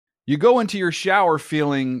You go into your shower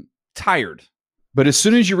feeling tired, but as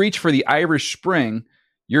soon as you reach for the Irish Spring,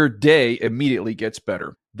 your day immediately gets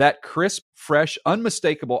better. That crisp, fresh,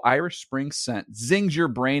 unmistakable Irish Spring scent zings your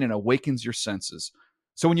brain and awakens your senses.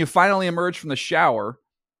 So when you finally emerge from the shower,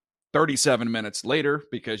 37 minutes later,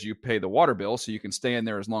 because you pay the water bill so you can stay in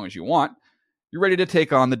there as long as you want, you're ready to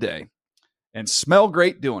take on the day and smell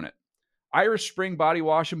great doing it. Irish Spring Body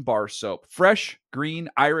Wash and Bar Soap. Fresh, green,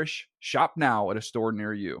 Irish. Shop now at a store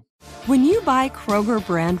near you. When you buy Kroger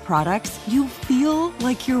brand products, you feel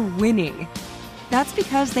like you're winning. That's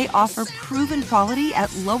because they offer proven quality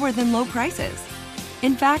at lower than low prices.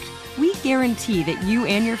 In fact, we guarantee that you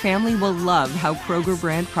and your family will love how Kroger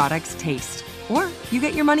brand products taste, or you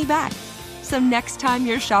get your money back. So next time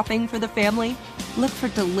you're shopping for the family, look for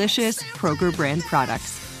delicious Kroger brand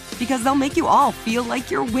products, because they'll make you all feel like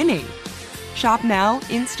you're winning. Shop now,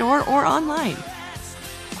 in-store, or online.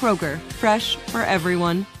 Kroger, fresh for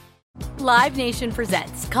everyone. Live Nation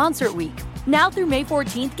presents Concert Week. Now through May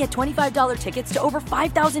 14th, get $25 tickets to over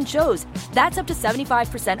 5,000 shows. That's up to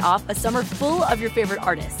 75% off a summer full of your favorite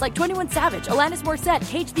artists like 21 Savage, Alanis Morissette,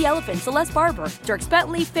 Cage the Elephant, Celeste Barber, Dierks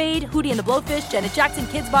Bentley, Fade, Hootie and the Blowfish, Janet Jackson,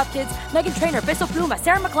 Kidz Bop Kids, Meghan Trainor, Bissell Pluma,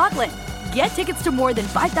 Sarah McLachlan. Get tickets to more than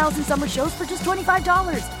 5,000 summer shows for just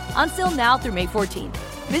 $25. Until now through May 14th.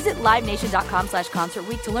 Visit LiveNation.com/Concert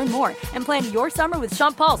Week to learn more and plan your summer with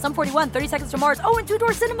Sean Paul, Sum 41, 30 Seconds to Mars, and Two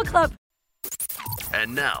Door Cinema Club.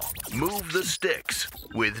 And now, Move the Sticks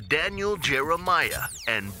with Daniel Jeremiah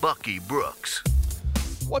and Bucky Brooks.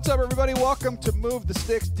 What's up, everybody? Welcome to Move the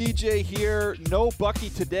Sticks. DJ here. No Bucky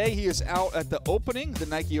today. He is out at the opening, the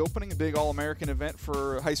Nike opening, a big All-American event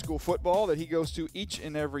for high school football that he goes to each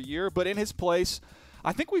and every year. But in his place,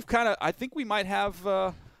 I think we might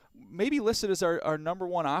have maybe listed as our number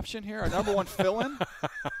one option here, our number one fill-in.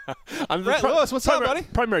 Brett Lewis, what's up, buddy?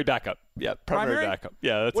 Primary backup. Yeah, primary backup.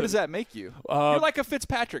 Yeah. What does that make you? You're like a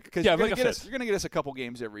Fitzpatrick, because you're going to get us a couple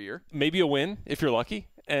games every year. Maybe a win if you're lucky.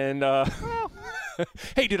 And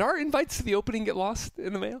hey, did our invites to the opening get lost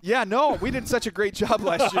in the mail? Yeah, no, we did such a great job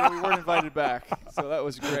last year. We weren't invited back, so that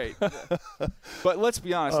was great. But let's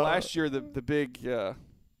be honest. Last year, the big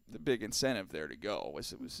incentive there to go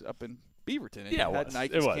was up in Beaverton. And yeah, it had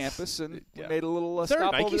Nike's campus, and we made a little Is there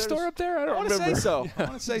stop a Nike over there. store up there? I want to say so. I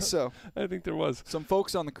want to say so. I think there was. Some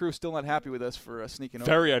folks on the crew still not happy with us for sneaking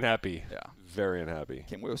over. Very unhappy. Yeah. Very unhappy.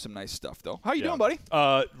 Came away with some nice stuff, though. How you doing, buddy?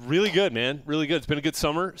 Really good, man. Really good. It's been a good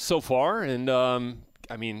summer so far, and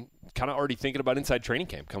I mean, kind of already thinking about inside training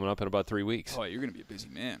camp coming up in about 3 weeks. Oh, you're going to be a busy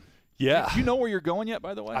man. Yeah. Do you know where you're going yet,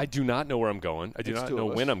 by the way? I do not know where I'm going. I do not know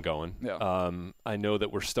when I'm going. Yeah. I know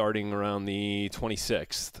that we're starting around the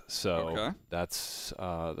 26th, so that's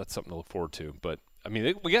something to look forward to. But I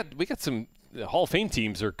mean, we got some Hall of Fame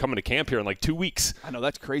teams are coming to camp here in like 2 weeks. I know,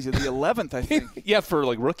 that's crazy. The 11th, I think. Yeah, for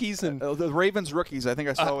like rookies and the Ravens rookies. I think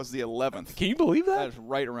I saw was the 11th. Can you believe that? That is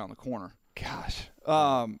right around the corner. Gosh.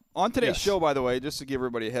 On today's show, by the way, just to give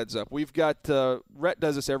everybody a heads up, we've got Rhett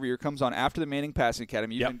does this every year. Comes on after the Manning Passing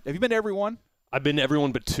Academy. Have you been to every one? I've been to every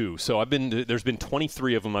one but two. So there's been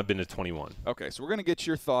 23 of them. I've been to 21. Okay, so we're going to get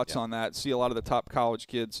your thoughts on that. See a lot of the top college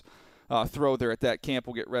kids throw there at that camp.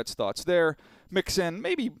 We'll get Rhett's thoughts there. Mix in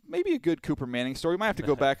maybe a good Cooper Manning story. We might have to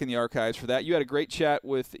go back in the archives for that. You had a great chat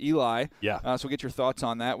with Eli. Yeah. So we'll get your thoughts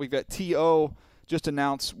on that. We've got T.O. just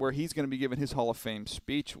announced where he's going to be giving his Hall of Fame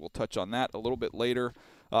speech. We'll touch on that a little bit later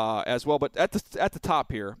as well. But at the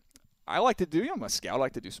top here, I like to do. I'm a scout. I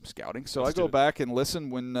like to do some scouting. So I go back and listen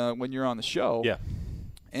when you're on the show. Yeah.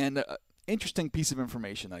 And interesting piece of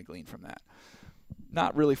information I gleaned from that.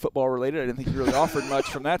 Not really football related. I didn't think you really offered much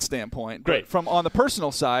from that standpoint. Great. But from on the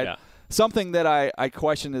personal side, something that I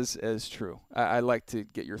question is true. I'd like to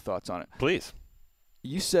get your thoughts on it. Please.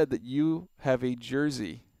 You said that you have a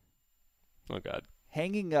jersey. Oh, God.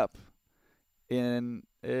 Hanging up in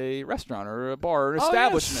a restaurant or a bar or an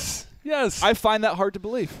establishment. Yes. I find that hard to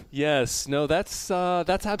believe. Yes. No, that's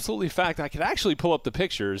absolutely fact. I could actually pull up the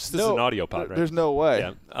pictures. This is an audio pod, right? There's no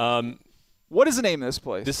way. Yeah. What is the name of this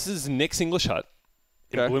place? This is Nick's English Hut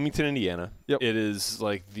in Bloomington, Indiana. Yep. It is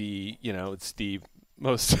like it's the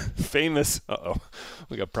most famous.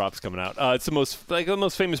 We got props coming out. It's the most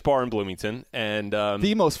famous bar in Bloomington, and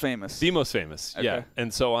the most famous. The most famous. Okay. Yeah.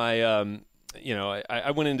 And so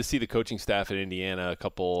I went in to see the coaching staff in Indiana a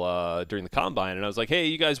couple during the combine, and I was like, hey,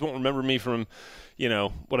 you guys won't remember me from,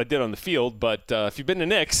 what I did on the field, but if you've been to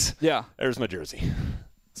Nick's, there's my jersey.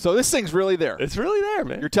 So this thing's really there. It's really there,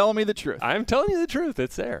 man. You're telling me the truth. I'm telling you the truth.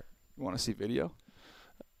 It's there. You want to see video?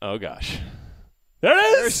 Oh, gosh. There it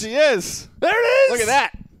is. There she is. There it is. Look at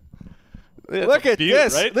that. Look at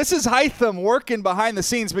this. Right? This is Hytham working behind the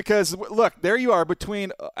scenes because, look, there you are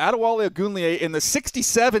between Adewale Ogunleye and the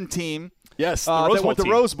 67 team. Yes, the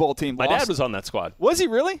Rose Bowl team. My dad was on that squad. Was he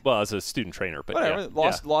really? Well, as a student trainer, but whatever.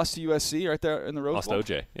 Yeah. Lost to USC right there in the Rose Bowl. Lost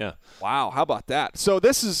to OJ, yeah. Wow, how about that? So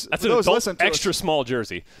that's an adult, extra small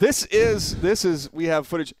jersey. This is we have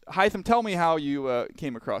footage. Hytham, tell me how you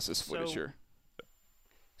came across this footage here.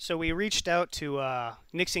 So we reached out to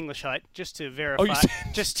Nick's English Hut just to verify,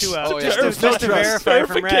 just to verify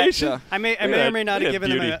from Red. Yeah. I may or may not have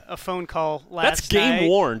given them a phone call last That's game night.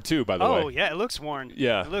 worn too, by the way. Oh yeah, it looks worn.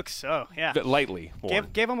 Yeah, it looks yeah. But lightly worn.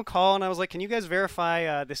 Gave them a call and I was like, "Can you guys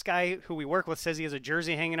verify this guy who we work with says he has a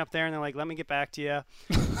jersey hanging up there?" And they're like, "Let me get back to you."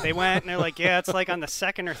 They went and they're like, "Yeah, it's like on the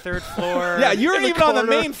second or third floor." Yeah, you're even on the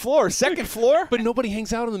main floor, second floor. But nobody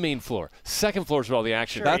hangs out on the main floor. Second floor is where all the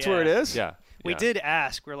action. Sure, That's where it is. Yeah. We did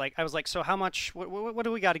ask. I was like, so how much? What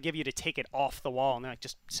do we got to give you to take it off the wall? And they're like,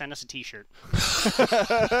 just send us a T-shirt.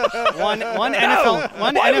 one NFL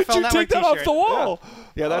Why would you Network take that T-shirt. off the wall?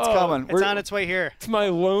 Yeah, that's coming. It's on its way here. It's my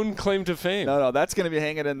lone claim to fame. No, that's going to be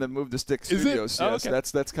hanging in the Move the Stick studios. Oh, yes, okay.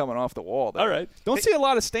 that's coming off the wall. All right. Don't see a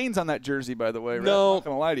lot of stains on that jersey, by the way. Red. No. I'm not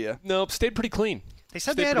going to lie to you. No, stayed pretty clean. They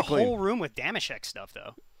said they had a whole room with Damashek stuff,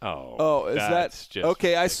 though. Oh, is that's that just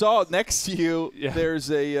okay? I saw next to you. Yeah. There's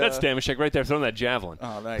a. That's Damashek right there, throwing that javelin.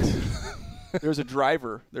 Oh, nice. There's a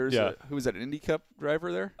driver. There's who was that? An Indy Cup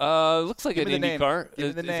driver there? Looks like an Indy car.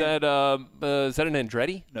 Is that an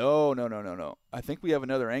Andretti? No. I think we have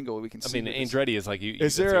another angle we can see. I mean, Andretti is like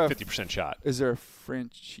is there a 50% shot? Is there a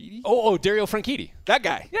Franchitti? Oh, Dario Franchitti. That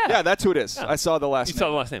guy. Yeah, that's who it is. Yeah. I saw the last name. You saw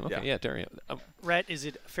the last name. Okay, yeah Dario. Rhett, is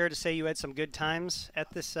it fair to say you had some good times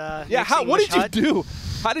at this? What did you do?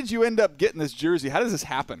 How did you end up getting this jersey? How does this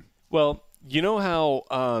happen? Well, you know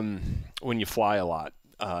how when you fly a lot,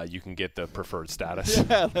 you can get the preferred status.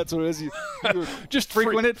 Yeah, that's what it is. You just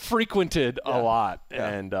frequented a lot,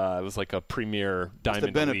 and it was like a premier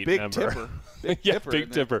Diamond Elite member. Big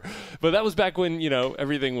tipper. But that was back when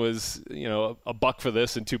everything was $1 for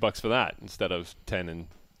this and $2 for that instead of 10 and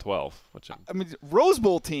 12. I mean, Rose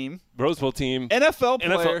Bowl team, NFL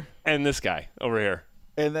player, and this guy over here.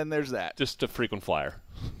 And then there's that. Just a frequent flyer.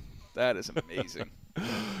 That is amazing.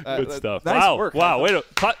 Good stuff. Nice work. Wow. Way to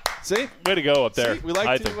go up there. See, we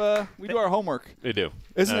like to we do our homework. We do.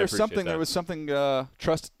 Isn't there something? There was something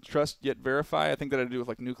trust yet verify. I think that had to do with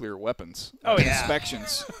like nuclear weapons.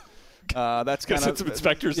 Inspections. That's kind of some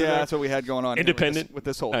inspectors. Yeah, that's what we had going on. Independent with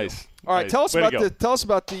this whole. Nice. Deal. All right, nice. tell us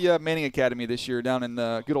about the Manning Academy this year down in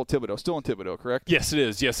good old Thibodaux. Still in Thibodaux, correct? Yes, it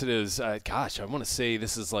is. Gosh, I want to say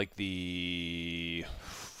this is like the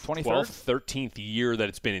 12th, 13th year that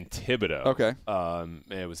it's been in Thibodaux. Okay.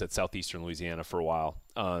 It was at Southeastern Louisiana for a while.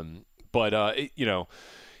 But it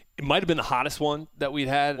might have been the hottest one that we'd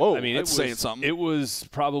had. Whoa, I mean, that's saying something. It was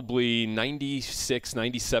probably 96,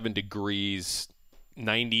 97 degrees,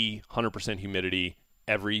 100% humidity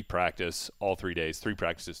every practice, all 3 days, 3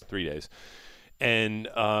 practices, 3 days. And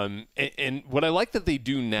what I like that they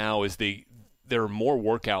do now is there are more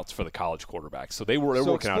workouts for the college quarterbacks. So they're working out.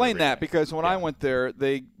 So explain that, because when I went there,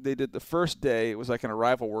 they did the first day. It was like an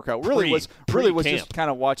arrival workout. Really was just kind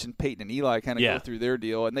of watching Peyton and Eli kind of go through their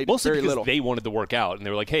deal, and they did mostly very because little. They wanted to work out, and they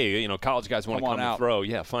were like, "Hey, college guys want to come and throw.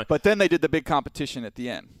 Yeah, fine." But then they did the big competition at the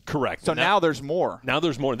end. Correct. So now there's more. Now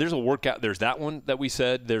there's more. There's a workout. There's that one that we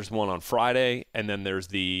said. There's one on Friday, and then there's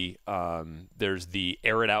the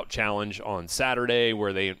Air It Out challenge on Saturday,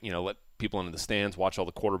 where they let people into the stands, watch all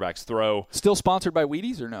the quarterbacks throw. Still sponsored by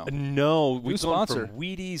Wheaties or no? No, we've gone from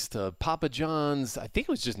Wheaties to Papa John's. I think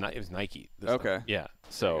it was Nike. Okay. Time. Yeah.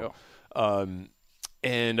 So,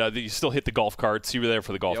 you still hit the golf carts. You were there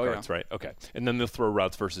for the golf carts, right? Okay. And then they'll throw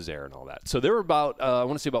routes versus air and all that. So there were about, I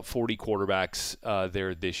want to say about 40 quarterbacks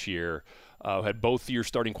there this year. Had both your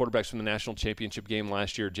starting quarterbacks from the national championship game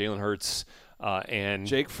last year, Jalen Hurts and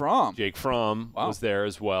Jake Fromm. Was there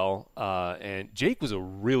as well. And Jake was a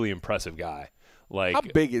really impressive guy. Like, how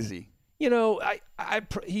big is he?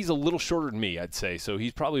 He's a little shorter than me, I'd say. So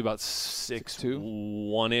he's probably about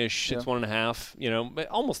 6'1"-ish, 6'1.5",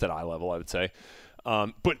 almost at eye level, I would say.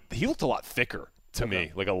 But he looked a lot thicker to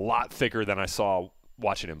me, like a lot thicker than I saw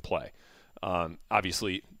watching him play.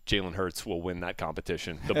 Obviously, Jalen Hurts will win that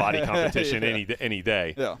competition, the body competition, any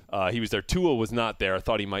day. Yeah. He was there. Tua was not there. I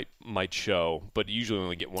thought he might show, but you usually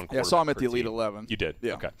only get one quarterback. Yeah, I saw him at the team. Elite 11. You did?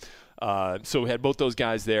 Yeah. Okay. So we had both those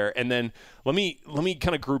guys there. And then let me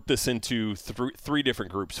kind of group this into three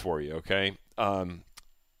different groups for you, okay? In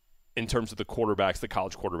terms of the quarterbacks, the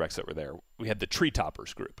college quarterbacks that were there. We had the Tree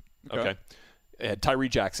Toppers group, okay? It had Tyree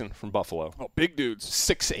Jackson from Buffalo. Oh, big dudes.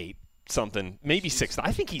 6'8", something, maybe 6'9".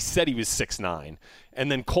 I think he said he was 6'9".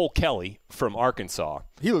 And then Cole Kelly from Arkansas.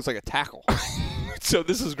 He looks like a tackle. So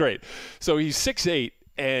this is great. So he's 6'8",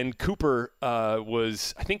 and Cooper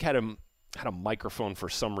was, I think, had a microphone for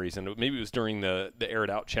some reason. Maybe it was during the Air It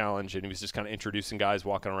Out challenge, and he was just kind of introducing guys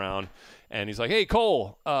walking around. And he's like, "Hey,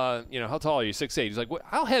 Cole, how tall are you? 6'8". He's like,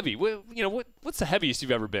 "How heavy? What's the heaviest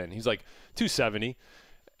you've ever been?" He's like, 270.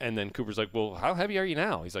 And then Cooper's like, "Well, how heavy are you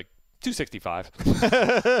now?" He's like, 265.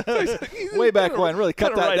 Way back when, really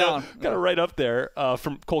cut that down. Kind of right up there.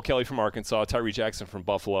 From Cole Kelly from Arkansas, Tyree Jackson from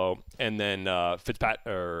Buffalo, and then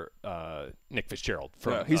Nick Fitzgerald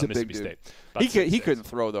from he's a Mississippi big dude. State. He couldn't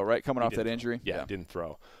throw though, right? Coming off that injury. Yeah, didn't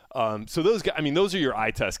throw. So those guys, those are your eye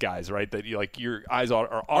test guys, right? That your eyes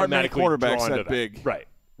are automatically quarterbacks drawn that to that. big.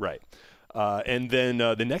 Right. And then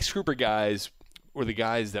the next group of guys were the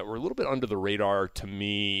guys that were a little bit under the radar to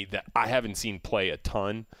me that I haven't seen play a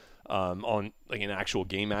ton on like an actual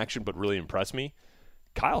game action, but really impressed me.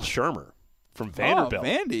 Kyle Shermer from Vanderbilt. Oh,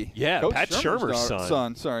 Vandy. Yeah, Coach Pat Shermer's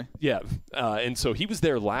son. Sorry. Yeah, and so he was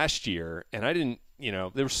there last year, and I didn't.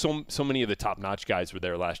 There were so many of the top-notch guys were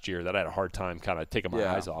there last year that I had a hard time kind of taking my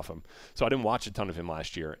eyes off him. So I didn't watch a ton of him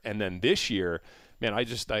last year. And then this year, man,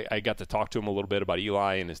 I got to talk to him a little bit about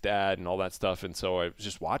Eli and his dad and all that stuff, and so I was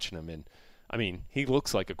just watching him, and he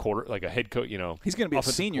looks like a head coach. He's going to be a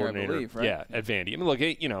senior, I believe, right? Yeah, at Vandy. Look,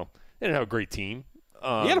 they didn't have a great team.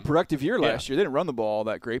 He had a productive year last year. They didn't run the ball all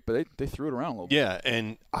that great, but they threw it around a little bit. Yeah,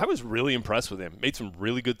 and I was really impressed with him. Made some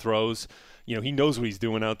really good throws. He knows what he's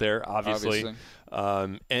doing out there, obviously.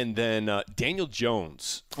 And then Daniel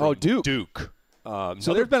Jones from Duke.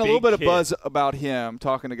 So there's been a little bit of buzz about him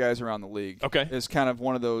talking to guys around the league. Okay. Is kind of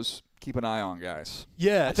one of those keep an eye on guys.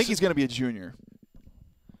 Yeah. I think he's going to be a junior.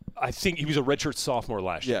 I think he was a redshirt sophomore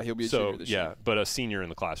last year. Yeah, he'll be a junior this year. But a senior in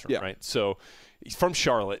the classroom, right? So he's from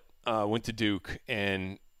Charlotte, went to Duke,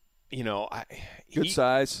 and, good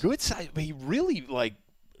size. Good size. But he really,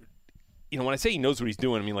 when I say he knows what he's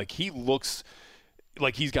doing, he looks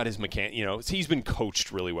like he's got his he's been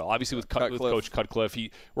coached really well. Obviously with Coach Cutcliffe.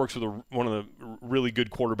 He works with one of the really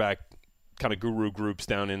good quarterback kind of guru groups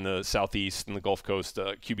down in the Southeast and the Gulf Coast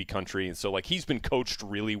QB country. And so, he's been coached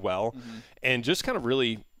really well and just kind of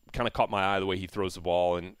really kind of caught my eye the way he throws the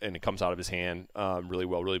ball and it comes out of his hand really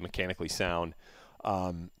well, really mechanically sound.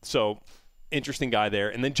 So interesting guy there.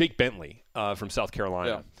 And then Jake Bentley from South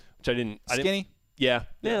Carolina, which I didn't. Skinny? Yeah,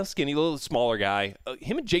 skinny, a little smaller guy.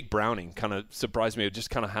 Him and Jake Browning kind of surprised me, just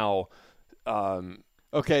kind of how.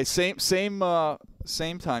 Okay, same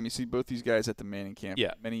time. You see both these guys at the Manning camp.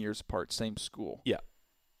 Yeah. Many years apart, same school. Yeah.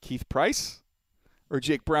 Keith Price or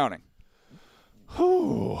Jake Browning?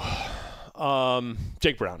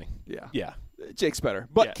 Jake Browning. Yeah. Yeah. Jake's better,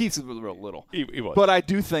 but Keith's a real little. He was. But I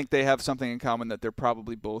do think they have something in common, that they're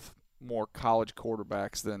probably both more college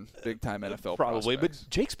quarterbacks than big-time NFL probably, prospects. But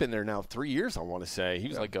Jake's been there now 3 years, I want to say. He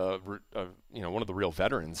was like one of the real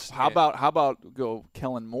veterans. How about go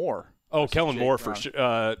Kellen Moore? Oh, Kellen Moore for sure.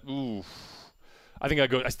 I think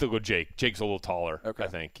I still go Jake. Jake's a little taller, I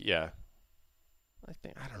think. Yeah.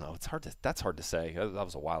 I don't know. That's hard to say. That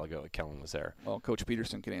was a while ago that Kellen was there. Well, Coach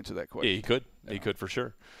Peterson can answer that question. Yeah, he could. Yeah. He could for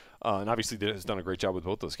sure. And obviously has done a great job with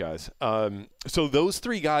both those guys. So those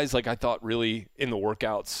three guys, I thought really in the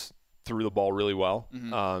workouts threw the ball really well.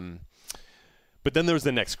 Mm-hmm. But then there's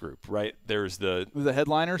the next group, right? There's the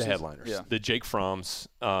headliners. The headliners. Yeah. The Jake Fromms.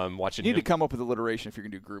 Watching. You need to come up with alliteration if you're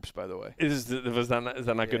gonna do groups, by the way. Is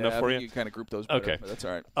that not good enough for you? You kind of group those better, okay, but that's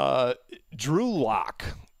all right. Drew Lock.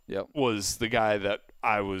 Yep. Was the guy that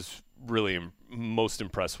I was really most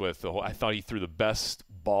impressed with. I thought he threw the best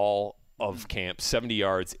ball of camp, 70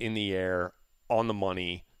 yards in the air, on the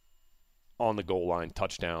money, on the goal line,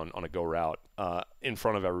 touchdown on a go route, in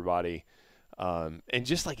front of everybody, and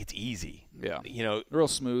just it's easy. Yeah. Real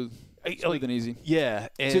smooth and easy. Yeah.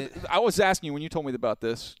 And I was asking you when you told me about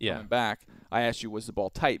this coming back. I asked you, was the ball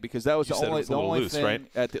tight? Because that was the only loose, thing right?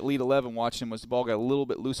 at the Elite 11 watching him was the ball got a little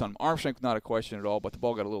bit loose on him. Arm strength, not a question at all, but the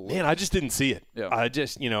ball got a little loose. Man, I just didn't see it. Yeah. I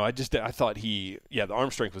thought the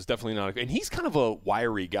arm strength was definitely not. And he's kind of a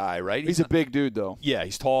wiry guy, right? He's a big dude, though. Yeah,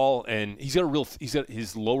 he's tall, and he's got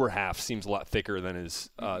his lower half seems a lot thicker than his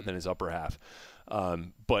upper half.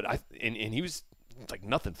 But he was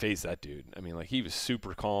nothing fazed that dude. He was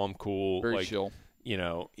super calm, cool, very chill.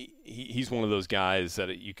 He's one of those guys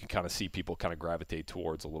that you can kind of see people kind of gravitate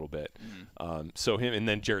towards a little bit. Mm-hmm. So him, and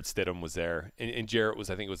then Jarrett Stidham was there, and Jarrett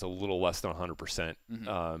was, I think, was a little less than 100%.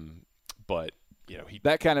 Mm-hmm. But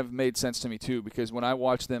that kind of made sense to me too, because when I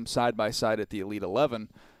watched them side by side at the Elite 11,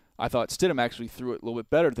 I thought Stidham actually threw it a little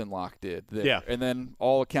bit better than Locke did. Yeah. And then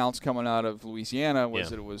all accounts coming out of Louisiana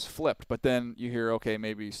was that it was flipped. But then you hear, okay,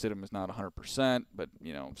 maybe Stidham is not 100%, but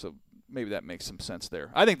so maybe that makes some sense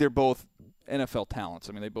there. I think they're both NFL talents.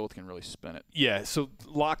 I mean, they both can really spin it. Yeah, so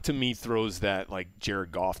Locke to me throws that like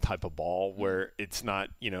Jared Goff type of ball where it's not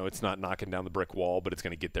knocking down the brick wall, but it's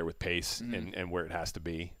going to get there with pace and where it has to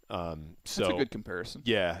be. That's a good comparison.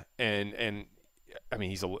 Yeah, and I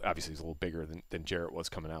mean, obviously he's a little bigger than Jarrett was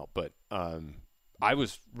coming out, but I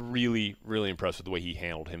was really, really impressed with the way he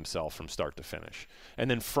handled himself from start to finish.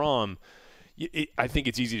 And then I think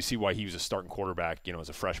it's easy to see why he was a starting quarterback, as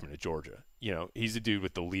a freshman at Georgia. He's a dude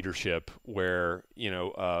with the leadership where, he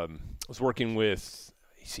was working with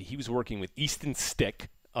Easton Stick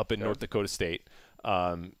up in North Dakota State.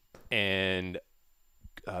 And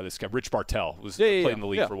this guy, Rich Bartell, played in the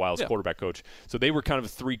league for a while as quarterback coach. So they were kind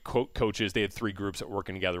of three coaches. They had three groups that were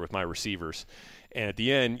working together with my receivers. And at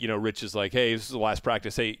the end, Rich is like, hey, this is the last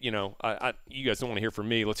practice. Hey, you guys don't want to hear from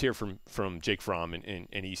me. Let's hear from Jake Fromm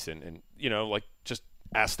and Easton. And, just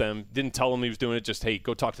ask them. Didn't tell them he was doing it. Just, hey,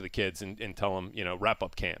 go talk to the kids and tell them, wrap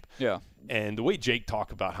up camp. Yeah. And the way Jake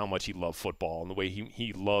talked about how much he loved football and the way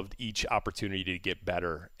he loved each opportunity to get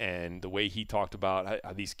better and the way he talked about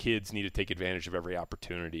how these kids need to take advantage of every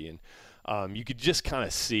opportunity. And you could just kind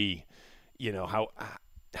of see,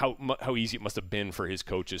 how easy it must have been for his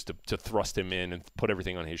coaches to thrust him in and put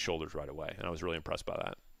everything on his shoulders right away. And I was really impressed by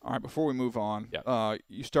that. All right, before we move on,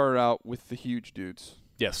 you started out with the huge dudes.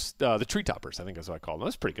 Yes, the tree toppers, I think that's what I call them.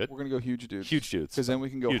 That's pretty good. We're going to go huge dudes. Huge dudes. Because then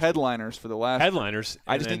we can go headliners for the last. Headliners.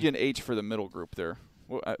 I just need you an H for the middle group there.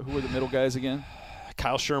 Who are the middle guys again?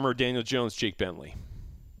 Kyle Shermer, Daniel Jones, Jake Bentley.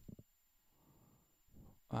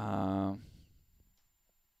 It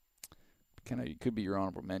could be your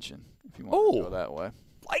honorable mention if you want to go that way.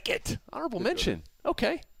 Like it. Honorable mention.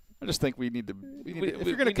 Okay. I just think we need to if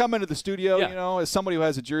you're going to come into the studio, as somebody who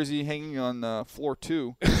has a jersey hanging on floor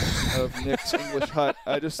 2 of Nick's English hut,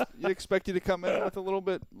 you expect you to come in with a little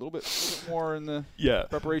bit more in the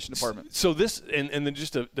preparation department. So this, and then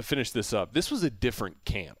just to finish this up, this was a different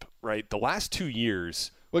camp, right? The last 2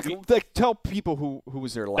 years. Tell people who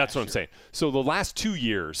was there last year. That's what I'm saying. So the last 2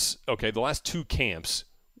 years, the last 2 camps,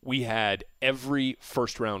 we had every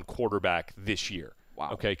first-round quarterback this year.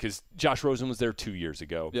 Wow. Okay, because Josh Rosen was there 2 years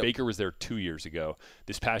ago. Yep. Baker was there 2 years ago.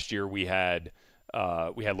 This past year we had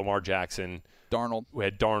Lamar Jackson, Darnold,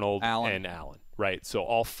 Allen, and Allen. Right. So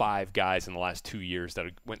all 5 guys in the last 2 years that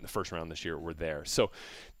went in the first round this year were there. So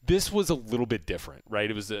this was a little bit different, right?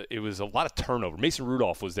 It was a lot of turnover. Mason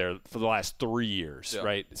Rudolph was there for the last 3 years,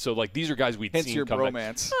 right? So these are guys we'd seen come back.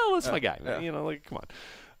 Bromance. Oh, that's my guy. Man. Come on.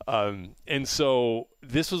 And so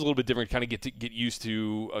this was a little bit different, kind of get used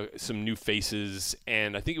to some new faces,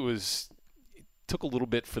 and I think it took a little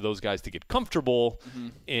bit for those guys to get comfortable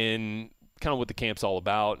in kind of what the camp's all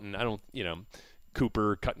about. And I don't,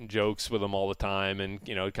 Cooper cutting jokes with them all the time and,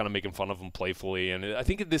 kind of making fun of them playfully. And I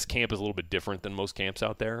think this camp is a little bit different than most camps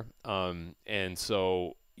out there. And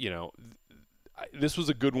so, this was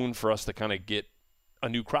a good one for us to kind of get a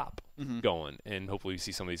new crop going, and hopefully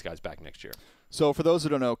see some of these guys back next year. So for those who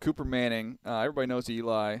don't know, Cooper Manning, everybody knows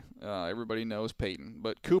Eli, everybody knows Peyton,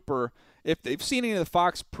 but Cooper, if they've seen any of the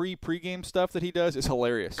Fox pregame stuff that he does, it's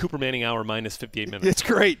hilarious. Cooper Manning hour minus 58 minutes. It's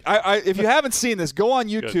great. If you haven't seen this, go on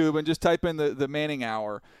YouTube and just type in the Manning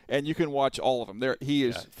hour, and you can watch all of them. He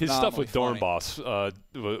is his stuff with funny. Dornbos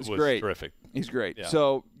was great. terrific. He's great. Yeah.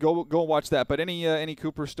 So go and watch that. But any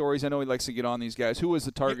Cooper stories? I know he likes to get on these guys. Who was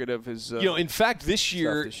the target of his? In fact, this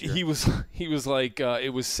year he was like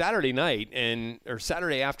it was Saturday night or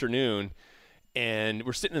Saturday afternoon, and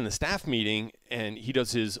we're sitting in the staff meeting, and he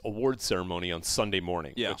does his award ceremony on Sunday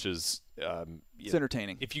morning, which is it's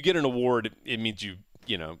entertaining. If you get an award, it means you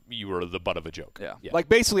were the butt of a joke. Yeah. Like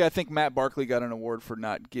basically, I think Matt Barkley got an award for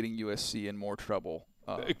not getting USC in more trouble.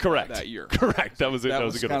 Correct. That year. Correct. That was a good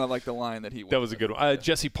one. Kind of like the line that he. That was a good one.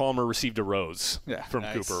 Jesse Palmer received a rose from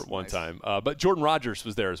Cooper one time, but Jordan Rodgers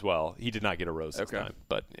was there as well. He did not get a rose this time,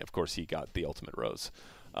 but of course he got the ultimate rose.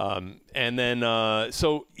 And then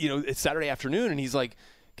so it's Saturday afternoon, and he's like,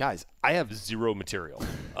 guys, I have zero material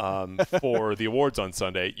for the awards on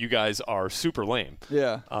Sunday. You guys are super lame.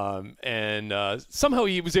 Yeah. And somehow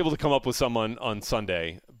he was able to come up with some on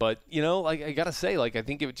Sunday. But, I got to say, I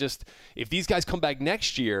think if these guys come back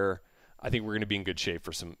next year, I think we're going to be in good shape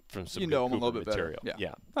for some good him a little bit material. Better.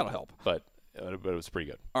 Yeah. That'll help. But it was pretty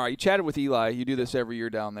good. All right, you chatted with Eli. You do this every year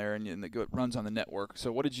down there, and it runs on the network.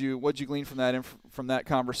 So what did you glean from that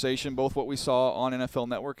conversation? Both what we saw on NFL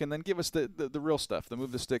Network, and then give us the real stuff, the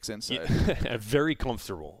move the sticks inside. Yeah. Very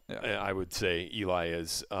comfortable. Yeah. I would say Eli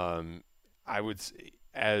is. I would say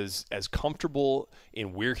as comfortable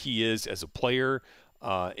in where he is as a player,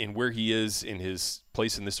 in where he is in his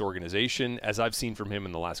place in this organization as I've seen from him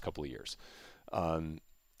in the last couple of years.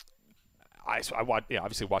 I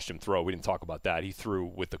obviously watched him throw. We didn't talk about that. He threw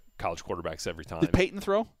with the college quarterbacks every time. Did Peyton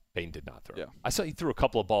throw? Peyton did not throw. Yeah. I saw he threw a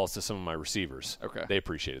couple of balls to some of my receivers. Okay. They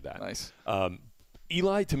appreciated that. Nice.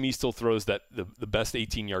 Eli, to me, still throws the best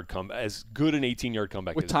 18-yard comeback, as good an 18-yard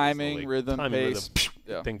comeback with as timing, rhythm, pace.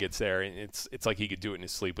 Rhythm, then gets there, and it's like he could do it in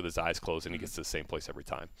his sleep with his eyes closed, and he gets to the same place every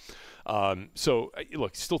time. So,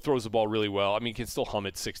 look, he still throws the ball really well. I mean, he can still hum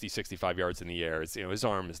it 60, 65 yards in the air. It's, his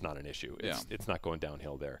arm is not an issue. It's not going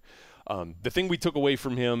downhill there. The thing we took away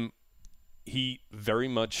from him, he very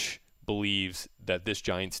much believes that this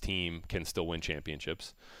Giants team can still win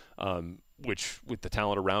championships, which with the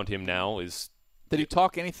talent around him now is – Did he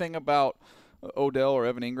talk anything about Odell or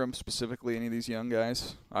Evan Ingram specifically, any of these young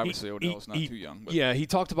guys? Obviously, Odell's not too young. But. Yeah, he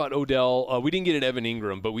talked about Odell. We didn't get at Evan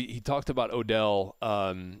Ingram, but he talked about Odell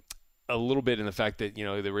a little bit in the fact that,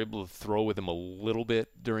 they were able to throw with him a little bit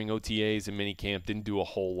during OTAs and minicamp, didn't do a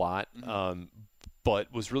whole lot,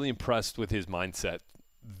 but was really impressed with his mindset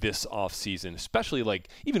this offseason, especially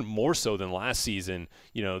even more so than last season.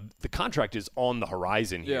 The contract is on the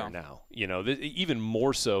horizon here now. Even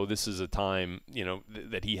more so, this is a time,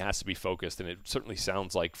 that he has to be focused, and it certainly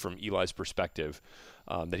sounds like from Eli's perspective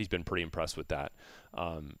that he's been pretty impressed with that.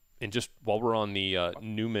 And just while we're on the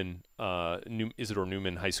Isidore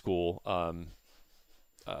Newman High School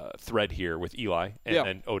thread here with Eli,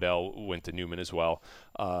 and Odell went to Newman as well,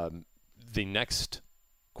 the next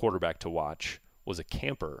quarterback to watch was a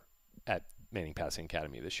camper at Manning Passing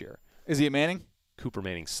Academy this year. Is he a Manning? Cooper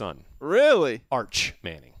Manning's son. Really? Arch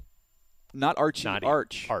Manning. Not Archie.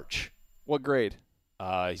 Arch. Arch. What grade?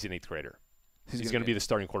 He's an 8th grader. He's going to be the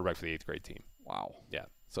starting quarterback for the 8th grade team. Wow. Yeah.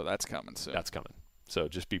 So that's coming soon. That's coming. So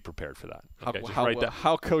just be prepared for that. Okay,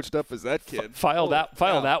 how coached up is that kid? File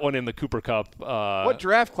that one in the Cooper Cup. What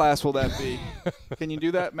draft class will that be? Can you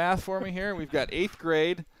do that math for me here? We've got 8th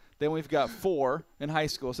grade. Then we've got 4 in high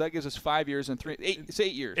school, so that gives us 5 years and 8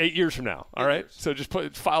 years. 8 years from now. All right. So just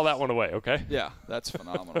file that one away, okay? Yeah, that's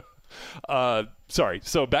phenomenal. Sorry.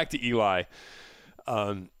 So back to Eli.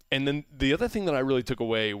 And then the other thing that I really took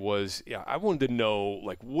away was, I wanted to know,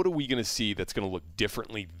 what are we going to see that's going to look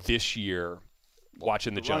differently this year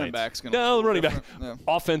watching the Giants? Running back's going to running back. Yeah.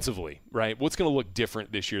 Offensively, right? What's going to look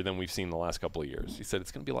different this year than we've seen the last couple of years? He said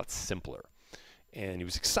it's going to be a lot simpler. And he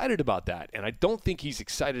was excited about that. And I don't think he's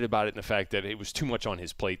excited about it in the fact that it was too much on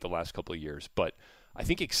his plate the last couple of years. But I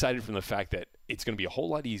think excited from the fact that it's going to be a whole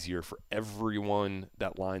lot easier for everyone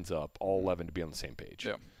that lines up, all 11, to be on the same page.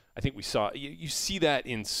 Yeah. I think we saw you see that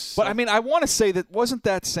in But, I mean, I want to say that wasn't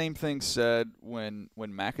that same thing said when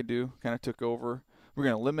McAdoo kind of took over? We're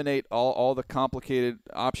going to eliminate all the complicated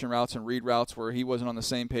option routes and read routes where he wasn't on the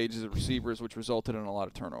same page as the receivers, which resulted in a lot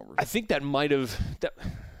of turnovers. I think that might have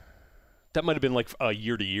been like a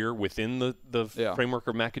year-to-year within the framework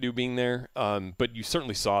of McAdoo being there. But you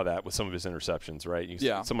certainly saw that with some of his interceptions,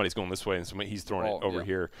 right? Somebody's going this way and he's throwing it over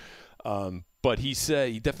here. But he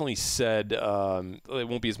definitely said it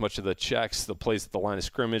won't be as much of the checks, the plays at the line of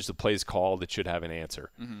scrimmage, the plays called. It should have an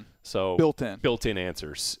answer. Mm-hmm. So built-in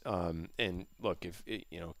answers. And look, if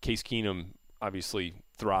Case Keenum obviously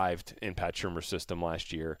thrived in Pat Shurmur's system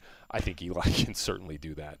last year. I think Eli can certainly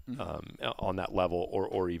do that on that level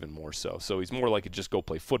or even more so. So he's more like a just go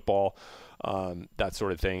play football, that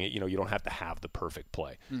sort of thing. You don't have to have the perfect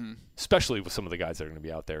play, especially with some of the guys that are going to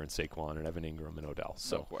be out there in Saquon and Evan Ingram and Odell.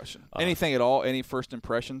 So, no question. Anything at all? Any first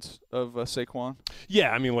impressions of Saquon?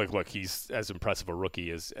 Yeah, I mean, look, he's as impressive a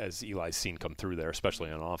rookie as Eli's seen come through there,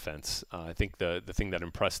 especially on offense. I think the thing that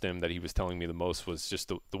impressed him that he was telling me the most was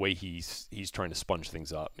just the way he's trying to sponge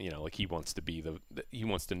things up. Like he wants to be he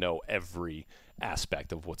wants to know every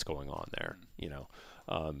aspect of what's going on there.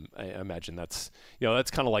 I imagine that's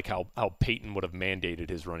kind of like how Peyton would have mandated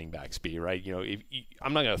his running backs be, right?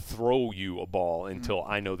 I'm not going to throw you a ball until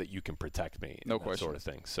I know that you can protect me. No question. Sort of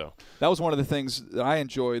thing. So that was one of the things that I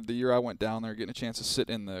enjoyed the year I went down there, getting a chance to sit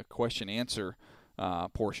in the question-answer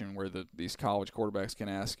portion where these college quarterbacks can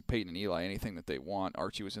ask Peyton and Eli anything that they want.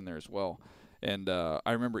 Archie was in there as well. And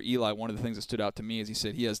I remember Eli, one of the things that stood out to me is he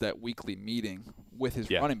said he has that weekly meeting with his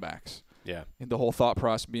running backs. Yeah. And the whole thought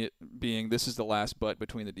process being this is the last butt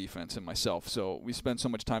between the defense and myself. So we spend so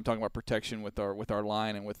much time talking about protection with our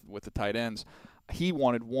line and with the tight ends. He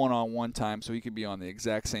wanted one-on-one time so he could be on the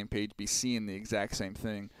exact same page, be seeing the exact same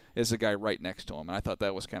thing as the guy right next to him. And I thought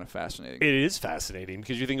that was kind of fascinating. It is fascinating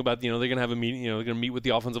because you think about, they're going to have a meeting, they're going to meet with the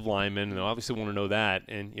offensive linemen, and they obviously want to know that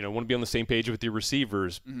and, want to be on the same page with your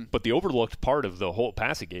receivers. Mm-hmm. But the overlooked part of the whole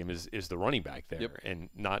passing game is the running back there and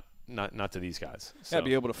not to these guys. So. Yeah,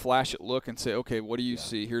 be able to flash it, look, and say, okay, what do you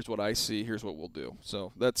see? Here's what I see. Here's what we'll do.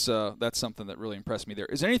 So that's something that really impressed me there.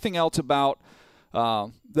 Is there anything else about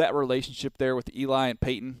that relationship there with Eli and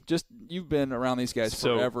Peyton. Just you've been around these guys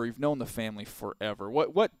forever. You've known the family forever.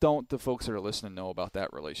 What don't the folks that are listening know about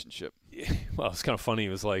that relationship? Well, it's kind of funny. It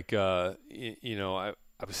was like, I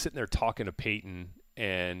was sitting there talking to Peyton,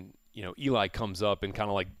 and Eli comes up and kind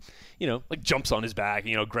of like jumps on his back,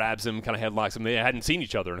 grabs him, kind of headlocks him. They hadn't seen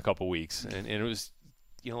each other in a couple weeks, and it was,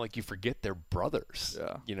 like you forget they're brothers.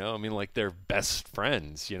 Yeah. Like they're best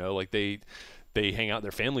friends. Like they hang out,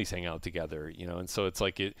 their families hang out together. And so it's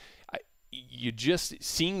like you just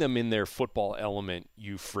seeing them in their football element,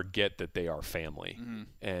 you forget that they are family,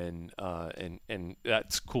 and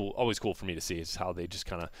that's cool. Always cool for me to see is how they'll just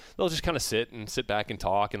kind of sit back and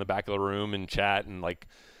talk in the back of the room and chat, and like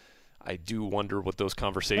I do wonder what those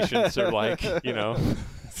conversations are like. By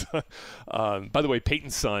the way,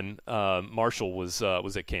 Peyton's son Marshall was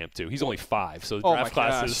at camp too. He's only 5, so the draft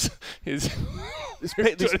class is.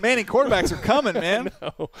 These Manning quarterbacks are coming, man.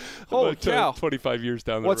 Holy cow! 25 years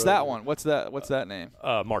down the road. What's that one? What's that name?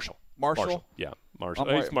 Marshall. Marshall? Yeah, Marshall.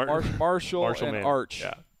 Marshall and Manning. Arch.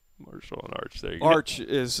 Yeah, Marshall and Arch. There you go. Arch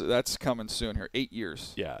that's coming soon here. 8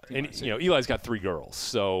 years. Yeah, and Eli's got 3 girls,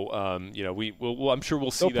 so I'm sure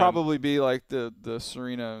we'll see. They'll probably be like the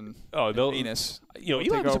Serena and Venus.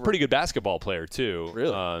 Eli was a pretty good basketball player too.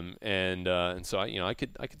 Really? And so I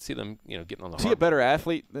could see them getting on the. Is he a better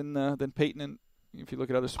athlete than Peyton? And if you look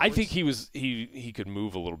at other sports, I think he could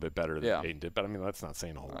move a little bit better than Peyton did, but I mean that's not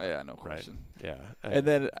saying a whole lot. Yeah, no question. Right? Yeah, and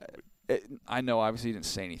then I know obviously he didn't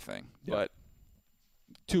say anything, but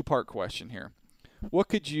 2-part question here: what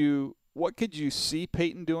could you see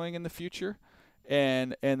Peyton doing in the future,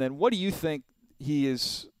 and then what do you think he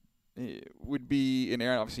would be in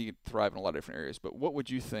area? Obviously, he could thrive in a lot of different areas, but what would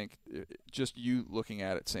you think? Just you looking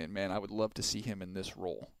at it, saying, "Man, I would love to see him in this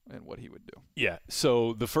role," and what he would do. Yeah.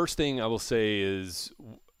 So the first thing I will say is,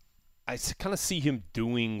 I kind of see him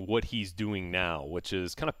doing what he's doing now, which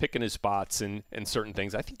is kind of picking his spots and certain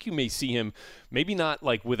things. I think you may see him, maybe not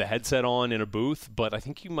like with a headset on in a booth, but I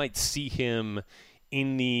think you might see him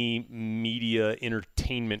in the media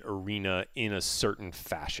entertainment arena in a certain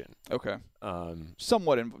fashion. Okay.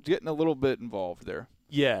 Somewhat getting a little bit involved there.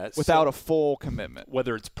 Yeah. Without a full commitment.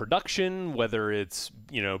 Whether it's production, whether it's,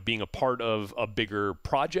 being a part of a bigger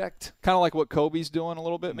project. Kind of like what Kobe's doing a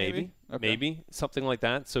little bit, maybe? Maybe. Something like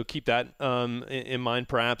that. So keep that in mind,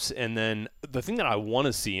 perhaps. And then the thing that I want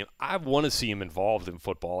to see him involved in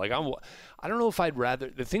football. Like I don't know if I'd rather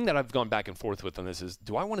 – the thing that I've gone back and forth with on this is,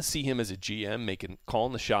 do I want to see him as a GM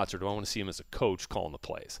calling the shots, or do I want to see him as a coach calling the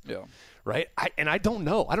plays? Yeah. Right? I don't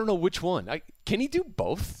know. I don't know which one. Can he do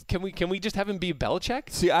both? Can we just have him be Belichick?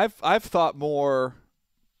 See, I've thought more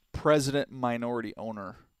president, minority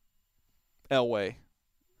owner, Elway,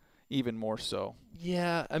 even more so.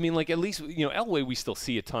 Yeah, I mean, like at least Elway we still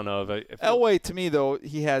see a ton of. Elway, to me though,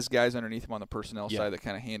 he has guys underneath him on the personnel side that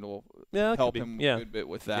kind of help him a good bit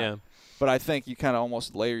with that. Yeah. But I think you kind of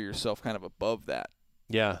almost layer yourself kind of above that.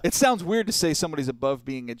 Yeah. It sounds weird to say somebody's above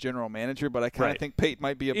being a general manager, but I kind of think Peyton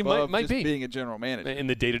might be above might be. being a general manager. In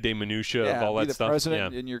the day-to-day minutia of all that stuff. Yeah,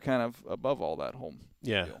 president, and you're kind of above all that whole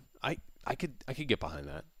deal. I could get behind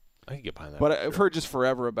that. But I've heard just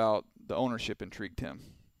forever about the ownership intrigued him.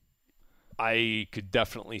 I could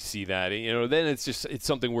definitely see that. Then it's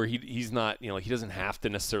something where he's not, he doesn't have to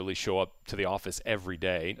necessarily show up to the office every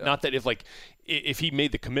day. Yeah. Not that if he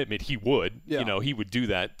made the commitment, he would. Yeah. He would do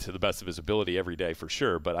that to the best of his ability every day for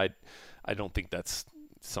sure. But I don't think that's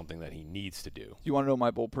something that he needs to do. You want to know my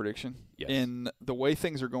bold prediction? Yes. In the way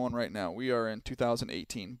things are going right now, we are in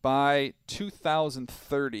 2018. By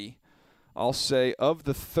 2030, I'll say of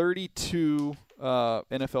the 32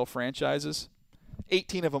 NFL franchises,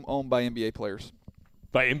 18 of them owned by NBA players.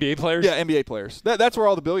 By NBA players? Yeah, NBA players. That's where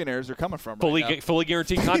all the billionaires are coming from. Fully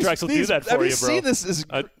guaranteed contracts will do that for you, bro. Seen this is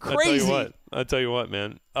crazy. I'll tell you what,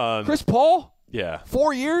 man. Chris Paul? Yeah.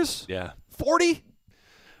 4 years? Yeah. 40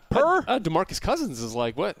 per? DeMarcus Cousins is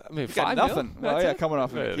like, what? I mean, $5 nothing. Well, yeah, coming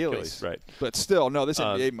off of Achilles. Right. But still, no, this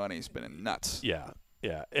NBA money's been nuts. Yeah.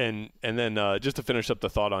 Yeah, and then just to finish up the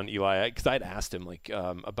thought on Eli, because I'd asked him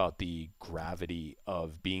about the gravity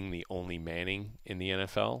of being the only Manning in the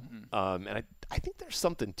NFL, and I think there's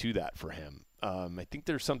something to that for him. I think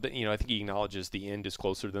there's something, I think he acknowledges the end is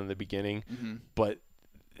closer than the beginning, but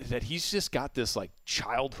that he's just got this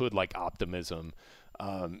childhood optimism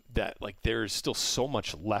that there's still so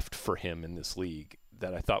much left for him in this league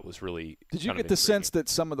that I thought was really. Did you get the sense that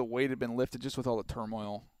some of the weight had been lifted just with all the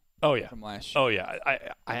turmoil? Oh yeah. From last year. Oh yeah.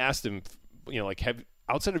 I asked him, have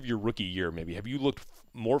outside of your rookie year, maybe have you looked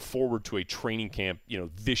more forward to a training camp,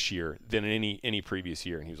 this year than any previous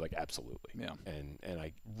year? And he was like, absolutely. Yeah. And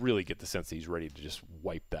I really get the sense that he's ready to just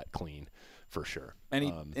wipe that clean for sure.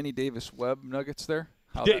 Any Davis Webb nuggets there?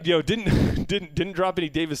 Didn't drop any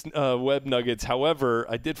Davis Webb nuggets. However,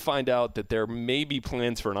 I did find out that there may be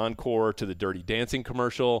plans for an encore to the Dirty Dancing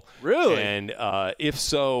commercial. Really? And if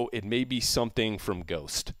so, it may be something from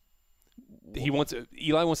Ghost.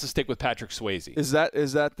 Eli wants to stick with Patrick Swayze. Is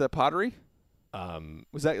that the Pottery?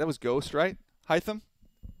 That was Ghost, right? Hytham?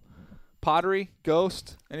 Pottery,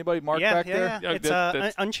 Ghost. Anybody mark back there? Yeah.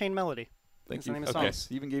 It's Unchained Melody. Thank That's you. the name of the Okay. song.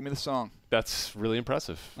 You even gave me the song. That's really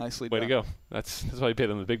impressive. Nicely Way done. to go. That's why you pay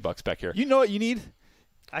them the big bucks back here. You know what you need?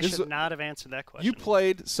 I should not have answered that question. You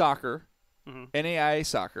played soccer, Mhm. NAIA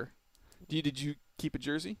soccer. Did you keep a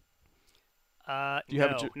jersey? Do you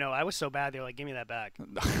have no, I was so bad. They were like, give me that back.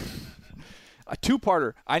 A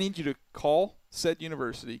two-parter. I need you to call said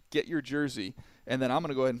university, get your jersey, and then I'm going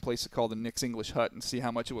to go ahead and place a call to Nick's English Hut and see how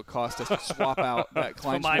much it would cost us to swap out that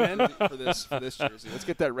Kleinschmidt for this jersey. Let's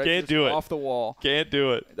get that red jersey off the wall. Can't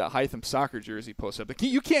do it. That Hytham soccer jersey post up.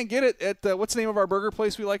 You can't get it at what's the name of our burger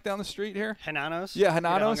place we like down the street here? Hananos? Yeah, Get it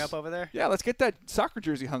Hananos. hung up over there? Yeah, let's get that soccer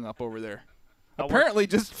jersey hung up over there. Apparently,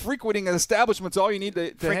 just frequenting an establishment's all you need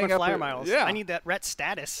to Frequent hang up. flyer miles. Yeah. I need that Rhett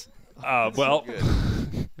status. Well,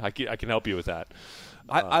 I can help you with that.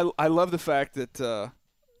 I love the fact that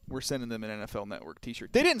we're sending them an NFL Network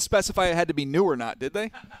T-shirt. They didn't specify it had to be new or not, did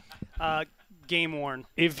they? Game worn.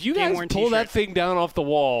 If you guys pull that thing down off the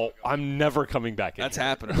wall, I'm never coming back in. That's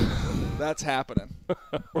happening. That's happening.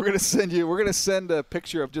 We're gonna send a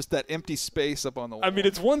picture of just that empty space up on the wall. I mean,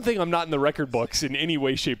 it's one thing I'm not in the record books in any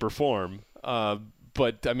way, shape, or form.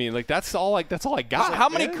 But I mean, like that's all I got. How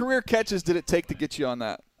many career catches did it take to get you on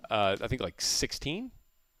that? I think like 16.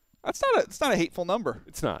 It's not a hateful number.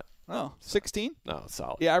 It's not. No, 16. No, it's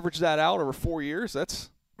solid. You average that out over 4 years. That's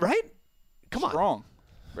right. Come on, strong,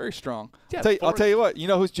 very strong. Yeah, I'll tell you what. You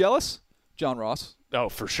know who's jealous? John Ross. Oh,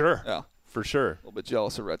 for sure. Yeah, for sure. A little bit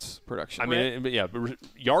jealous of Rhett's production. I mean,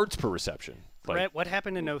 yards per reception. Like, Rhett, what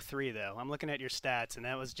happened in 03 though? I'm looking at your stats, and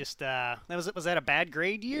that was just was that a bad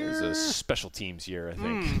grade year? It was a special teams year, I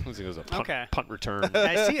think. It was a punt return.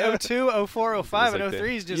 I see 02, 04, 05, and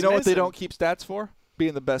 03 is just. You know what they missing. don't keep stats for?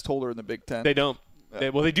 Being the best holder in the Big Ten. They don't.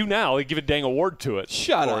 They do now. They give a dang award to it.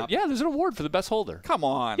 Shut up. Yeah, there's an award for the best holder. Come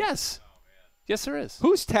on. Yes. Yes, there is.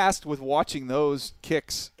 Who's tasked with watching those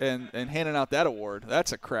kicks and handing out that award?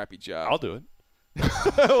 That's a crappy job. I'll do it.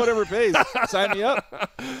 Whatever pays. Sign me up.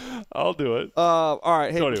 I'll do it. All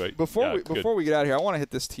right. Hey, so anyway, before we get out of here, I want to hit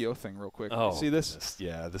this T.O. thing real quick. Oh, you see this?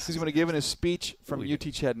 This is going to give his speech from UT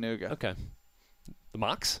Chattanooga. Okay. The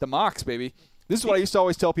Mocs? The Mocs, baby. This is what I used to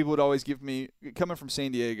always tell people would always give me, coming from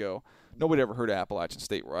San Diego, nobody ever heard of Appalachian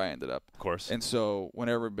State where I ended up. Of course. And so when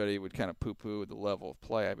everybody would kind of poo-poo the level of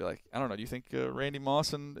play, I'd be like, I don't know, do you think Randy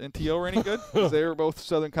Moss and T.O. are any good? Because they were both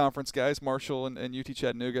Southern Conference guys, Marshall and UT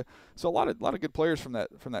Chattanooga. So a lot of good players from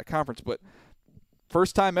that conference. But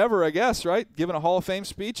first time ever, I guess, right? Giving a Hall of Fame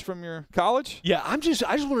speech from your college? Yeah, I just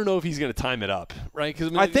want to know if he's going to time it up, right?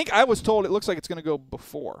 Because I think I was told it looks like it's going to go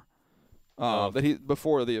before.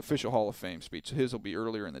 Before the official Hall of Fame speech. His will be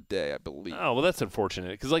earlier in the day, I believe. Oh, well, that's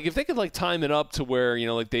unfortunate. Because, if they could, time it up to where,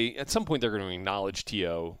 at some point they're going to acknowledge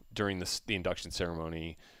T.O. during the induction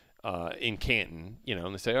ceremony in Canton,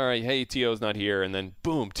 and they say, all right, hey, T.O.'s not here. And then,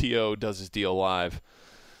 boom, T.O. does his deal live.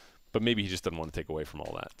 But maybe he just doesn't want to take away from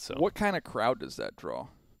all that. So, what kind of crowd does that draw?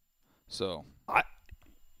 So,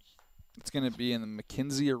 it's going to be in the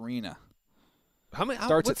McKenzie Arena.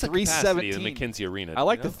 Starts what's at 3:17 in the McKenzie Arena. I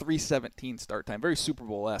like the 3:17 start time. Very Super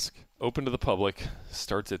Bowl-esque. Open to the public.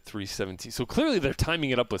 Starts at 3:17. So clearly they're timing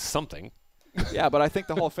it up with something. Yeah, but I think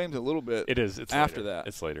the Hall of Fame's a little bit. It is. It's after later. that.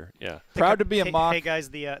 It's later. Yeah. Proud to be a Moc. Hey guys,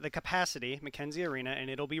 the capacity McKenzie Arena, and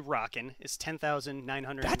it'll be rocking, is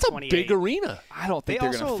 10,928. That's a big arena. I don't think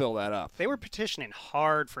they're going to fill that up. They were petitioning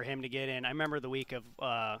hard for him to get in. I remember the week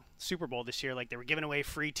of Super Bowl this year, they were giving away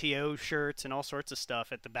free TO shirts and all sorts of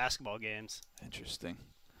stuff at the basketball games. Interesting.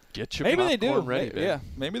 Get your maybe they do. Ready,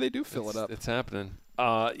 maybe they do fill it up. It's happening.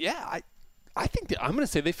 I think I'm going to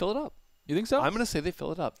say they fill it up. You think so? I'm going to say they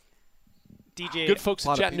fill it up. DJ, good folks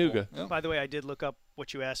at Chattanooga. Yeah. By the way, I did look up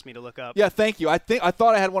what you asked me to look up. Yeah, thank you. I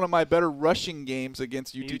thought I had one of my better rushing games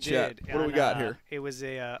against UT Chat. What do we got here? It was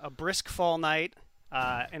a brisk fall night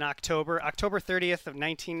in October 30th of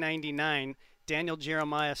 1999. Daniel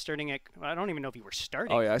Jeremiah starting at, I don't even know if you were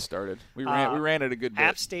starting. Oh, yeah, I started. We ran at a good bit.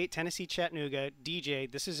 App State, Tennessee, Chattanooga. DJ,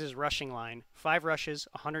 this is his rushing line. 5 rushes,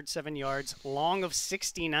 107 yards, long of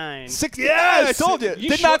 69. 69! Yes! I told you.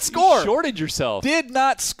 Did not score. You shorted yourself. Did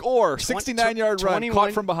not score. 69-yard run,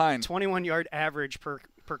 caught from behind. 21-yard average per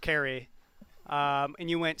carry. And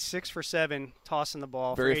you went 6 for 7, tossing the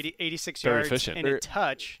ball Very for 86 very yards efficient. and a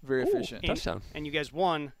touch. Very efficient. Touchdown. And you guys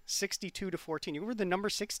won 62-14. You were the number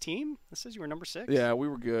 6 team? This says you were number 6? Yeah, we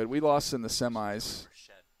were good. We lost in the semis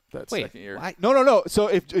that Wait, second year. what? No. So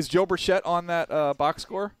is Joe Burchett on that box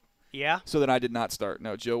score? Yeah. So then I did not start.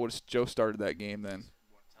 No, Joe started that game then.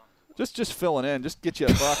 Just filling in. Just get you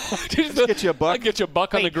a buck. Just get you a buck. I'll get you a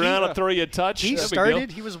buck on the ground. I'll throw you a touch. He No big started.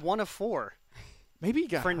 deal. He was 1 of 4 Maybe he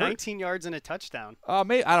got for hurt. 19 yards and a touchdown. I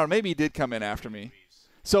don't know. Maybe he did come in after me.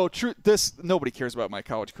 So nobody cares about my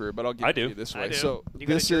college career, but I'll give I it to do. you this I way. do. So You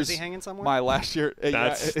got a this jersey is hanging somewhere? my last year.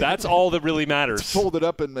 That's all that really matters. Folded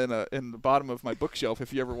up in the bottom of my bookshelf.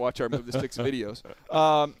 If you ever watch our Move the Sticks videos,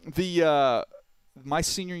 my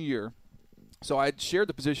senior year. So I had shared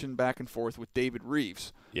the position back and forth with David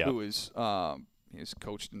Reeves, who is he's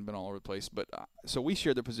coached and been all over the place. But so we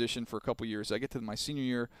shared the position for a couple years. I get to my senior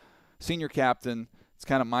year, senior captain. It's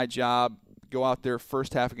kind of my job. Go out there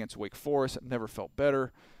first half against Wake Forest. I've never felt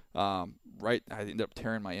better. I ended up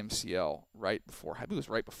tearing my MCL right before. I think it was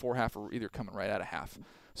right before half, or either coming right out of half.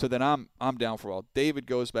 So then I'm down for a while. David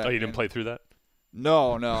goes back. Oh, you didn't play through that?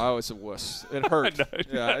 No, I was a wuss. It hurt.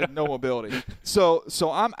 I had no mobility. So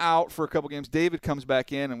I'm out for a couple games. David comes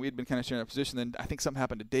back in, and we had been kind of sharing that position. Then I think something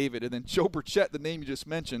happened to David. And then Joe Burchett, the name you just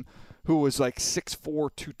mentioned, who was like 6'4",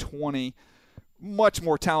 220, much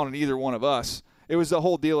more talented than either one of us. It was the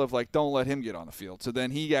whole deal of, like, don't let him get on the field. So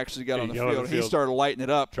then he actually got on the field. He started lighting it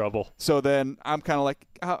up. Trouble. So then I'm kind of like,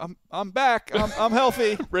 I'm back. I'm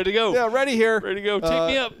healthy. Ready to go. Yeah, ready here. Ready to go. Take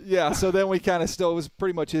me up. Yeah, so then we kind of it was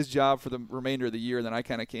pretty much his job for the remainder of the year. Then I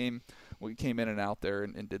kind of came in and out there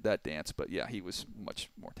and did that dance. But, yeah, he was much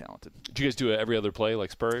more talented. Did you guys do every other play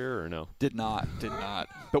like Spurrier or no? Did not.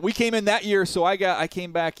 But we came in that year, so I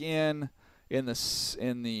came back in the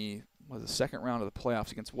second round of the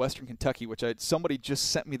playoffs against Western Kentucky, which somebody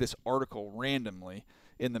just sent me this article randomly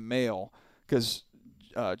in the mail because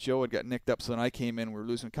Joe had got nicked up. So then I came in, we were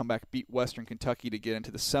losing, come back, beat Western Kentucky to get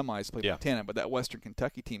into the semis, play Montana. But that Western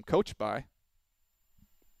Kentucky team coached by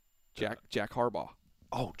Jack Harbaugh.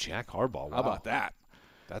 Oh, Jack Harbaugh. Wow. How about that?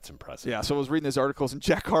 That's impressive. Yeah, so I was reading these articles, and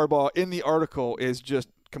Jack Harbaugh in the article is just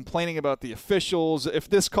complaining about the officials. If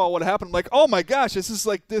this call would have happened, I'm like, oh my gosh, this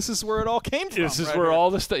is where it all came from. This is where all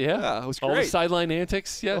the stuff. Yeah, it was great. All the sideline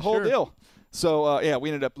antics. Yeah, the whole deal. So we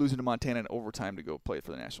ended up losing to Montana in overtime to go play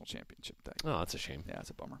for the national championship. Oh, that's a shame. Yeah, it's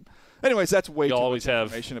a bummer. Anyways, that's way too much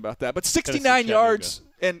information about that. But 69 yards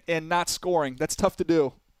and not scoring, that's tough to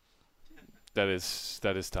do. That is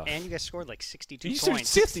tough. And you guys scored like 62 points.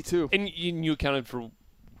 62. And you accounted for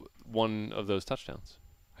one of those touchdowns.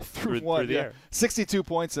 Through the air. 62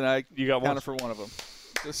 points, and I counted for one of them.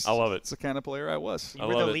 I love it. It's the kind of player I was.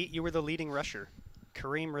 You were the leading rusher.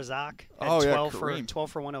 Kareem Razak had 12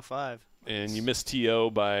 for 105. And you missed T.O.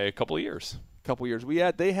 by a couple of years.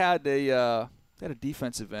 They had a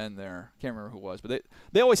defensive end there. Can't remember who it was, but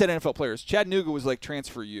they always had NFL players. Chattanooga was like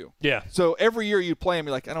transfer U. Yeah. So every year you'd play them,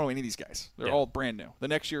 you're like, I don't know any of these guys. They're all brand new. The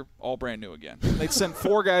next year, all brand new again. They'd send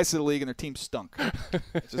 4 guys to the league, and their team stunk.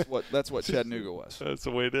 That's what Chattanooga was. That's the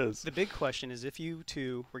way it is. The big question is, if you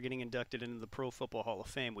two were getting inducted into the Pro Football Hall of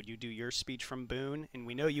Fame, would you do your speech from Boone? And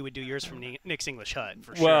we know you would do yours from Nick's English Hut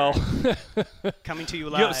for sure. Well, coming to you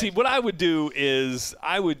live. See, what I would do is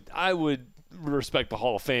I would respect the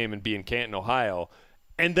Hall of Fame and be in Canton, Ohio.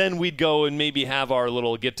 And then we'd go and maybe have our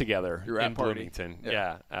little get-together in Bloomington.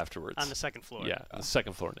 Yeah, afterwards. On the second floor. Yeah, the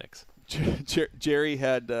second floor, Knicks. Jerry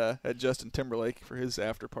had Justin Timberlake for his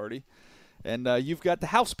after party. And you've got the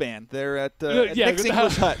house band there at Nick's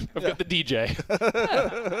English Hut. I've got the DJ.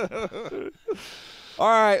 All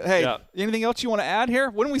right. Hey, anything else you want to add here?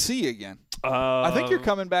 When do we see you again? I think you're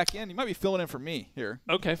coming back in. You might be filling in for me here.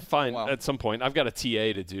 Okay, fine. Wow. At some point. I've got a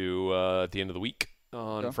TA to do at the end of the week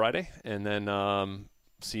on Friday. And then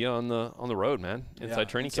see you on the road, man. Inside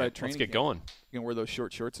training camp. Let's get going. You going to wear those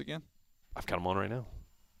short shorts again? I've got them on right now.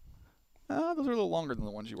 Those are a little longer than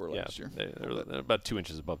the ones you wore last year. They're about 2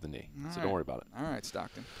 inches above the knee, so don't worry about it. All right,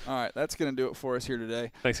 Stockton. All right, that's going to do it for us here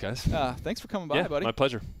today. Thanks, guys. Thanks for coming by, buddy. My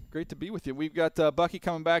pleasure. Great to be with you. We've got Bucky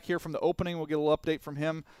coming back here from the opening. We'll get a little update from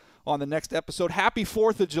him on the next episode. Happy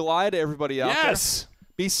 4th of July to everybody out there. Yes.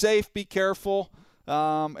 Be safe. Be careful.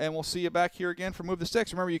 And we'll see you back here again for Move the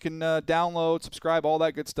Sticks. Remember, you can download, subscribe, all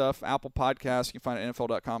that good stuff. Apple Podcasts. You can find it at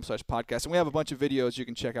NFL.com/podcast. And we have a bunch of videos you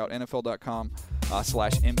can check out.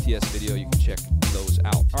 NFL.com/MTS video. You can check those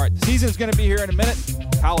out. All right, the season is going to be here in a minute.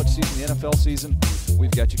 College season, the NFL season.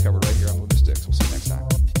 We've got you covered right here on Move the Sticks. We'll see you next time.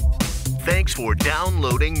 Thanks for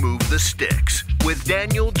downloading Move the Sticks with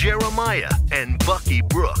Daniel Jeremiah and Bucky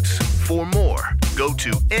Brooks. For more, go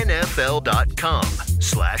to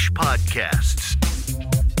NFL.com/podcasts.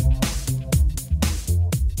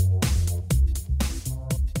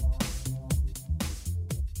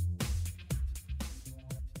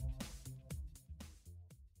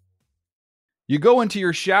 You go into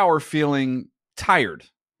your shower feeling tired,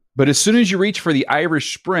 but as soon as you reach for the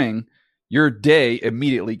Irish Spring, your day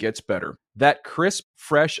immediately gets better. That crisp,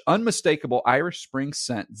 fresh, unmistakable Irish Spring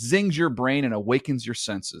scent zings your brain and awakens your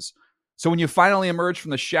senses. So when you finally emerge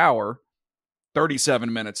from the shower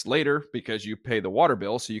 37 minutes later, because you pay the water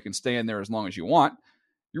bill so you can stay in there as long as you want,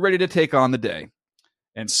 you're ready to take on the day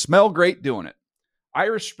and smell great doing it.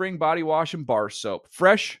 Irish Spring Body Wash and Bar Soap.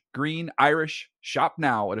 Fresh, green, Irish. Shop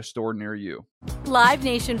now at a store near you. Live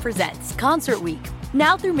Nation presents Concert Week.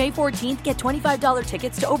 Now through May 14th, get $25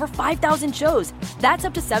 tickets to over 5,000 shows. That's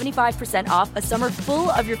up to 75% off a summer full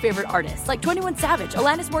of your favorite artists like 21 Savage,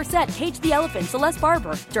 Alanis Morissette, Cage the Elephant, Celeste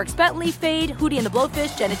Barber, Dierks Bentley, Fade, Hootie and the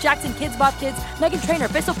Blowfish, Janet Jackson, Kids Bop Kids, Meghan Trainor,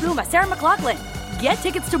 Bissell Pluma, Sarah McLachlan. Get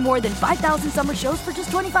tickets to more than 5,000 summer shows for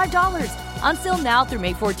just $25. Until now through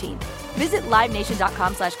May 14th. Visit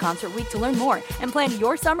LiveNation.com/Concert Week to learn more and plan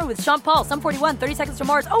your summer with Sean Paul, Sum 41, 30 Seconds to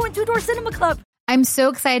Mars, and Two Door Cinema Club. I'm so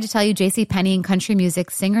excited to tell you JCPenney and country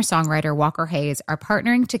music singer-songwriter Walker Hayes are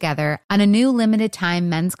partnering together on a new limited-time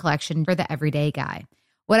men's collection for the everyday guy.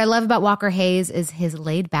 What I love about Walker Hayes is his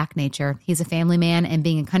laid-back nature. He's a family man, and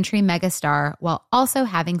being a country megastar while also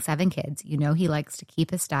having 7 kids, you know he likes to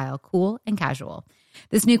keep his style cool and casual.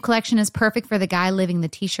 This new collection is perfect for the guy living the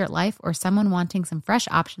t-shirt life or someone wanting some fresh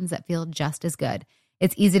options that feel just as good.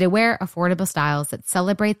 It's easy to wear, affordable styles that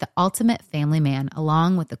celebrate the ultimate family man,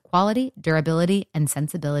 along with the quality, durability, and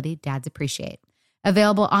sensibility dads appreciate.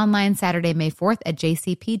 Available online Saturday, May 4th at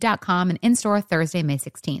jcp.com and in-store Thursday, May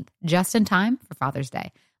 16th. Just in time for Father's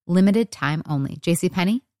Day. Limited time only.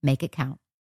 JCPenney, make it count.